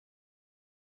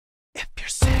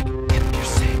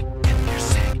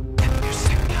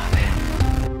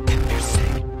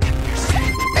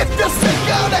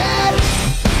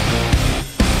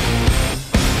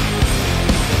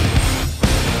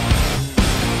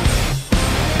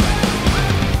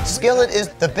Skillet is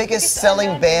the biggest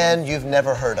selling band you've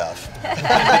never heard of.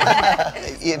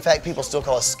 In fact, people still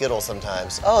call us Skittle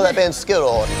sometimes. Oh, that band's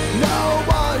Skittle. No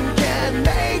one can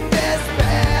make this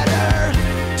better.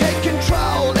 Take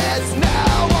control, it's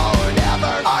now or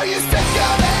never. Are you sick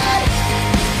of it?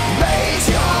 Raise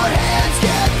your hands,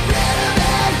 get rid of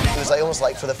it. It was like, almost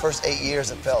like for the first 8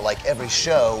 years, it felt like every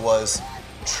show was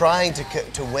trying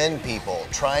to win people,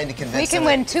 trying to convince them. We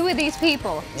can win 2 of these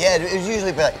people. Yeah, it was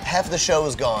usually like half the show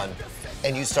is gone,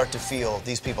 and you start to feel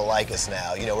these people like us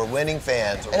now. You know, we're winning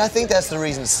fans. And I think that's the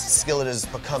reason Skillet has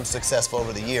become successful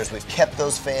over the years. We've kept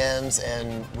those fans,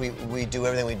 and we do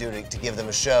everything we do to give them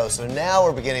a show. So now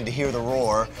we're beginning to hear the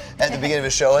roar at the beginning of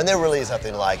a show, and there really is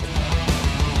nothing like it.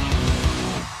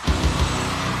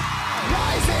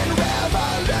 Rising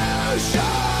revolution,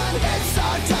 it's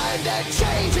our time to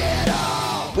change it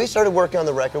all. We started working on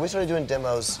the record. We started doing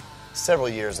demos several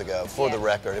years ago for the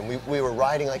record, and we were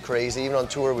writing like crazy. Even on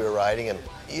tour, we were writing, and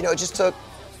you know, it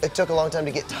took a long time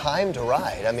to get time to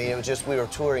write. I mean, it was just we were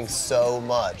touring so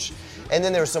much, and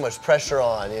then there was so much pressure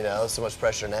on, you know, so much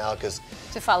pressure now because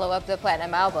To follow up the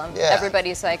platinum album,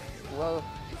 everybody's like, whoa,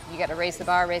 you got to raise the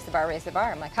bar, raise the bar, raise the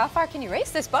bar. I'm like, how far can you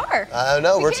raise this bar? I don't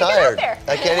know, we're tired.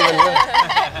 I can't even.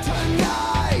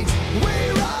 Tonight,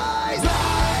 we rise,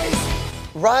 rise.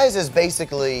 Rise is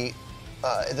basically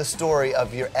the story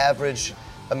of your average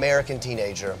American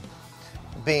teenager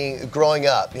growing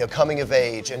up, you know, coming of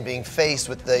age and being faced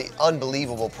with the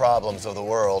unbelievable problems of the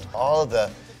world. All of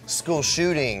the school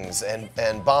shootings and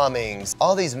bombings,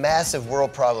 all these massive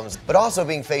world problems, but also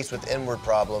being faced with inward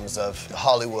problems of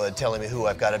Hollywood telling me who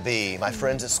I've got to be, my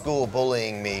friends at school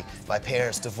bullying me, my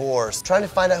parents' divorce, trying to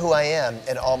find out who I am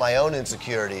and all my own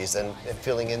insecurities and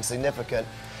feeling insignificant.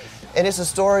 And it's a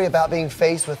story about being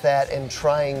faced with that and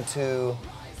trying to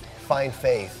find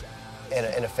faith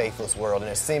in a faithless world, in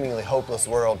a seemingly hopeless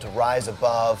world, to rise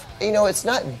above. You know, it's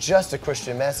not just a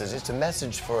Christian message, it's a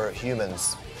message for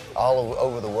humans all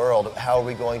over the world. How are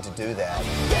we going to do that?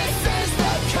 This is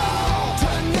the call.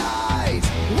 Tonight,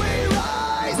 we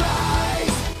rise,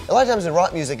 rise. A lot of times in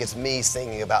rock music, it's me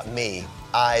singing about me.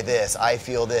 I this, I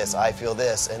feel this, I feel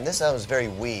this. And this sounds very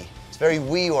we. It's very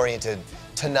we-oriented.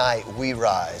 Tonight, we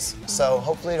rise. So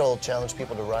hopefully it'll challenge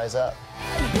people to rise up.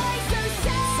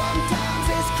 Sometimes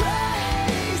it's crazy.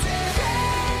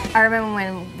 I remember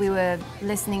when we were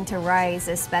listening to Rise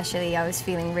especially, I was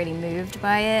feeling really moved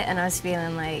by it, and I was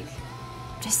feeling like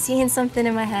just seeing something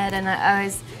in my head, and I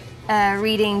was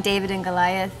reading David and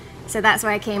Goliath. So that's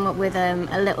why I came up with a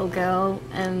little girl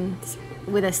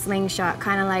with a slingshot,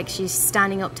 kind of like she's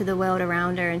standing up to the world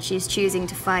around her and she's choosing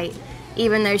to fight.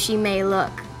 Even though she may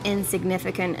look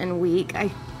insignificant and weak,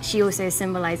 she also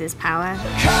symbolizes power.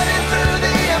 Cutting through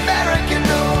the American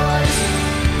noise,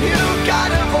 you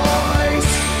got a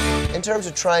voice. In terms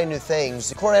of trying new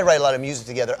things, Courtney and I write a lot of music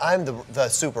together. I'm the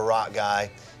super rock guy.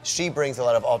 She brings a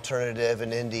lot of alternative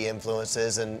and indie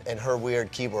influences and her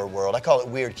weird keyboard world. I call it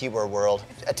weird keyboard world.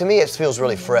 To me, it feels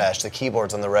really fresh. The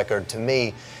keyboards on the record, to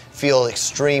me, feel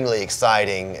extremely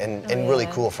exciting and really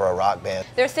cool for a rock band.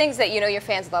 There are things that you know your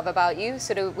fans love about you,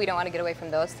 so we don't want to get away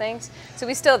from those things. So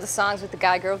we still have the songs with the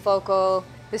guy-girl vocal,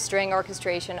 the string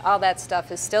orchestration, all that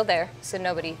stuff is still there, so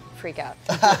nobody freak out.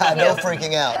 No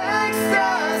freaking out.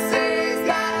 Ecstasy's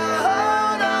got a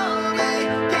hold on me.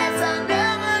 Guess I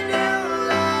never knew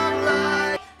love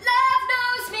like Love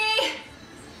knows me.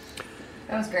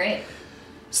 That was great.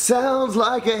 Sounds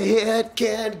like a hit,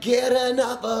 can't get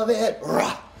enough of it.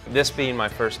 Rah. This being my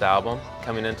first album,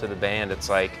 coming into the band, it's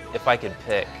like, if I could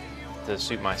pick to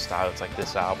suit my style, it's like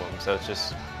this album. So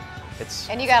it's...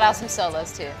 And you got awesome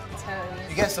solos too.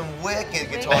 You got some wicked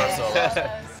guitar solos.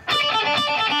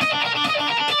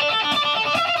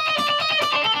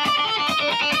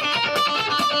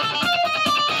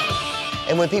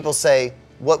 And when people say,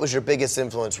 what was your biggest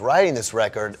influence writing this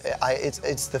record?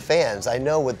 It's the fans. I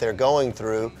know what they're going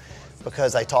through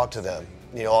because I talk to them,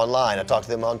 you know, online. I talk to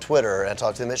them on Twitter, and I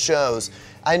talk to them at shows.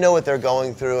 I know what they're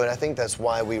going through, and I think that's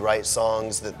why we write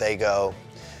songs that they go,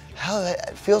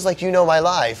 it feels like you know my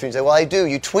life. And you say, well, I do.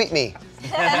 You tweet me.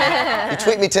 You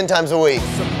tweet me 10 times a week.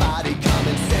 somebody come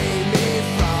and save me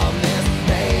from this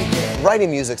naked.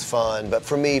 Writing music's fun, but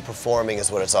for me, performing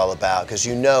is what it's all about. Because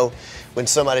you know when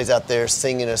somebody's out there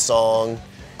singing a song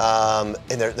and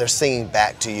they're singing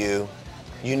back to you,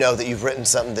 you know that you've written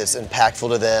something that's impactful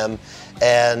to them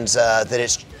and that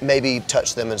it's maybe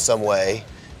touched them in some way,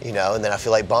 you know, and then I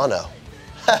feel like Bono.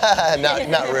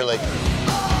 not really.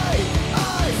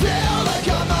 I feel like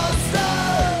a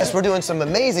monster. As Yes, we're doing some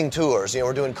amazing tours. You know,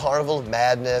 we're doing Carnival of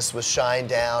Madness with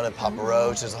Shinedown and Papa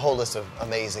Roach. There's a whole list of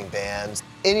amazing bands.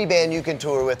 Any band you can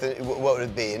tour with, what would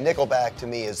it be? And Nickelback, to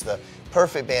me, is the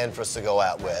perfect band for us to go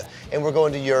out with. And we're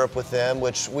going to Europe with them,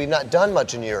 which we've not done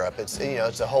much in Europe. It's, you know,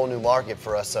 it's a whole new market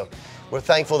for us. So we're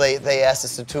thankful they asked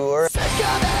us to tour. Sick of it.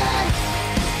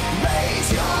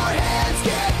 Raise your hands,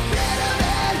 get rid of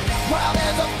it. While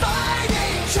there's a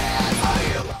fighting chance.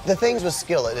 Are you? The things with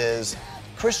Skillet is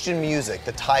Christian music,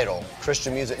 the title,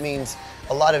 Christian music, means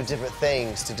a lot of different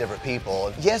things to different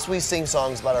people. Yes, we sing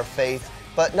songs about our faith,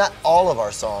 but not all of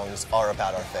our songs are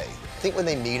about our faith. I think when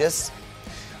they meet us,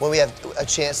 when we have a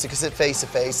chance to sit face to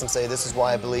face and say, this is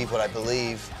why I believe what I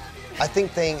believe, I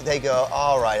think they go,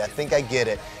 all right, I think I get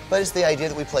it. But it's the idea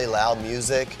that we play loud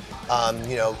music.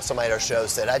 You know, somebody at our show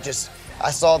said, I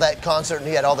saw that concert and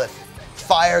he had all the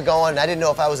fire going, and I didn't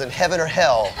know if I was in heaven or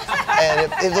hell.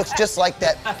 And it looks just like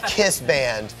that Kiss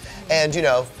band. And you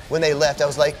know, when they left, I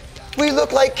was like, we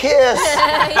look like Kiss.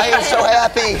 I am so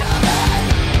happy.